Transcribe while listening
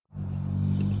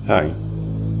Hi,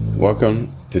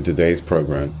 welcome to today's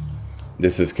program.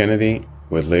 This is Kennedy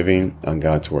with Living on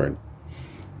God's Word.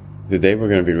 Today we're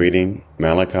going to be reading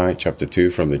Malachi Chapter 2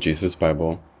 from the Jesus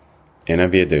Bible,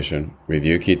 NIV edition,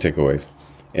 review key takeaways,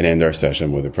 and end our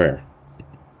session with a prayer.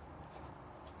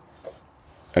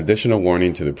 Additional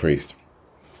warning to the priest.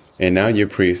 And now you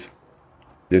priests,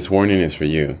 this warning is for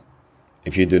you.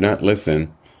 If you do not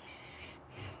listen,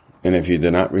 and if you do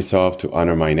not resolve to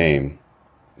honor my name,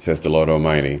 says the Lord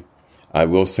Almighty, I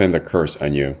will send a curse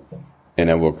on you, and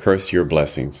I will curse your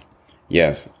blessings.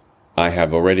 Yes, I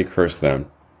have already cursed them,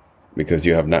 because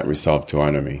you have not resolved to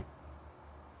honor me.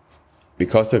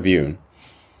 Because of you,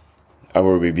 I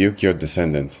will rebuke your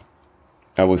descendants.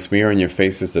 I will smear on your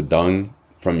faces the dung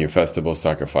from your festival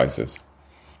sacrifices,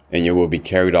 and you will be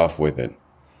carried off with it.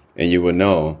 And you will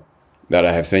know that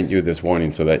I have sent you this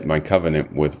warning so that my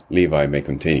covenant with Levi may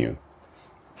continue,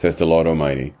 says the Lord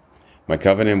Almighty. My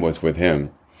covenant was with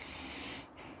him,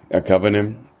 a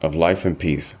covenant of life and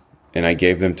peace, and I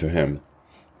gave them to him.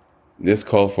 This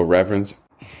called for reverence,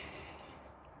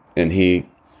 and he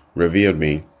revered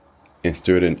me and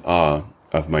stood in awe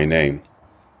of my name.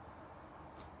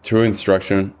 True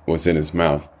instruction was in his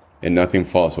mouth, and nothing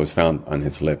false was found on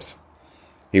his lips.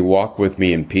 He walked with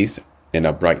me in peace and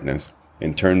uprightness,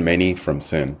 and turned many from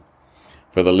sin.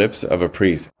 For the lips of a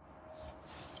priest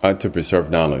ought to preserve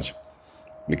knowledge,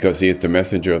 because he is the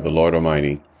messenger of the Lord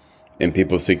Almighty, and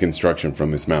people seek instruction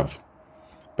from his mouth.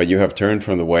 But you have turned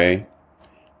from the way,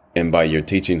 and by your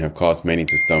teaching have caused many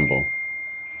to stumble.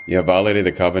 You have violated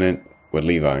the covenant with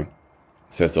Levi,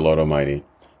 says the Lord Almighty.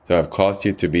 So I have caused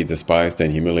you to be despised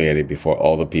and humiliated before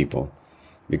all the people,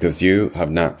 because you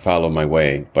have not followed my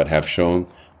way, but have shown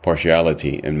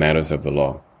partiality in matters of the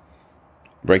law,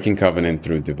 breaking covenant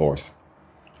through divorce.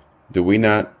 Do we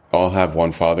not all have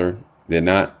one Father? Did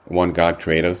not one God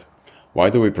create us? Why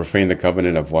do we profane the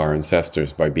covenant of our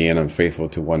ancestors by being unfaithful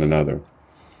to one another?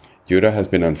 Judah has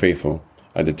been unfaithful.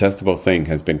 A detestable thing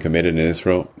has been committed in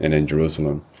Israel and in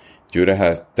Jerusalem. Judah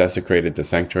has desecrated the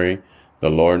sanctuary the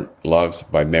Lord loves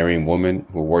by marrying women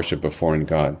who worship a foreign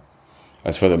god.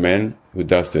 As for the man who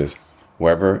does this,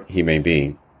 wherever he may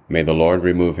be, may the Lord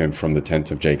remove him from the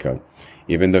tents of Jacob,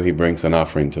 even though he brings an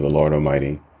offering to the Lord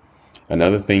Almighty.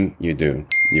 Another thing you do,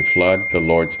 you flood the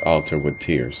Lord's altar with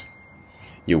tears.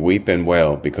 You weep and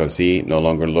wail because he no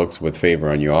longer looks with favor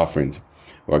on your offerings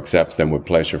or accepts them with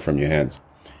pleasure from your hands.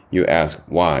 You ask,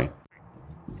 why?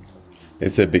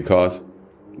 Is it because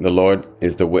the Lord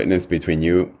is the witness between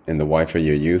you and the wife of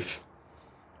your youth?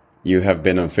 You have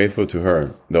been unfaithful to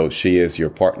her, though she is your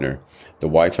partner, the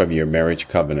wife of your marriage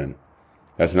covenant.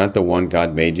 That's not the one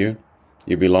God made you.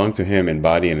 You belong to him in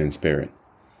body and in spirit.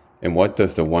 And what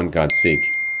does the one God seek?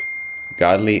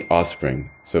 Godly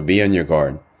offspring. So be on your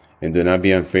guard, and do not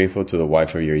be unfaithful to the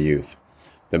wife of your youth.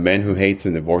 The man who hates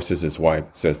and divorces his wife,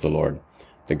 says the Lord,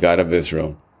 the God of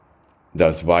Israel,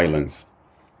 does violence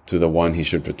to the one he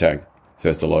should protect,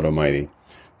 says the Lord Almighty.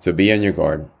 So be on your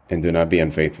guard, and do not be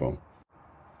unfaithful,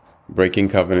 breaking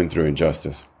covenant through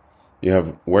injustice. You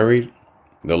have worried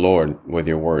the Lord with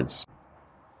your words.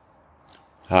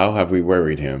 How have we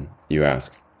worried him, you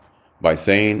ask? By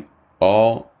saying,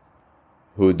 all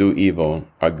who do evil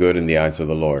are good in the eyes of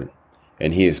the Lord,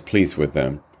 and he is pleased with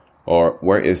them. Or,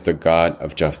 where is the God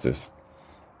of justice?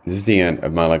 This is the end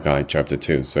of Malachi Chapter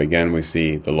 2. So again, we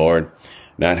see the Lord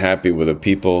not happy with the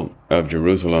people of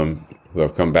Jerusalem who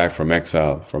have come back from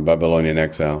exile, from Babylonian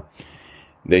exile.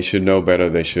 They should know better.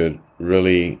 They should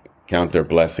really count their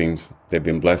blessings. They've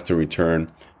been blessed to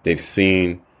return. They've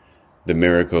seen the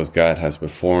miracles God has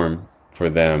performed for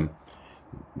them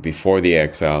before the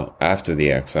exile, after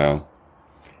the exile,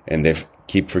 and they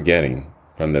keep forgetting.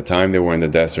 From the time they were in the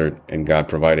desert and God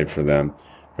provided for them,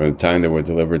 from the time they were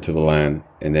delivered to the land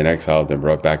and then exiled and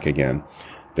brought back again,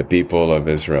 the people of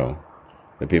Israel,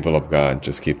 the people of God,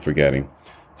 just keep forgetting.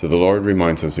 So the Lord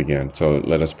reminds us again. So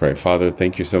let us pray. Father,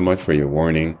 thank you so much for your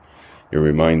warning, your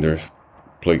reminders.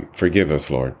 Please forgive us,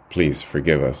 Lord. Please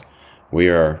forgive us. We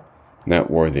are not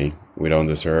worthy. We don't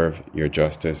deserve your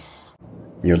justice,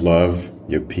 your love,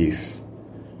 your peace.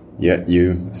 Yet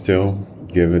you still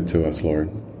give it to us, Lord.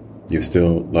 You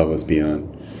still love us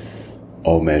beyond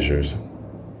all measures.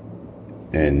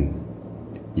 And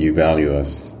you value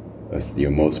us as your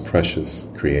most precious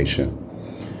creation.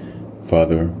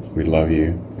 Father, we love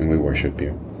you and we worship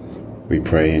you. We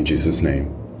pray in Jesus'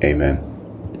 name. Amen.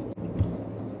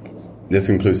 This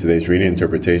concludes today's reading and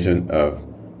interpretation of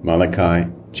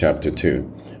Malachi Chapter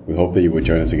 2. We hope that you will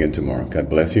join us again tomorrow. God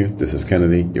bless you. This is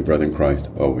Kennedy, your brother in Christ,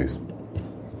 always.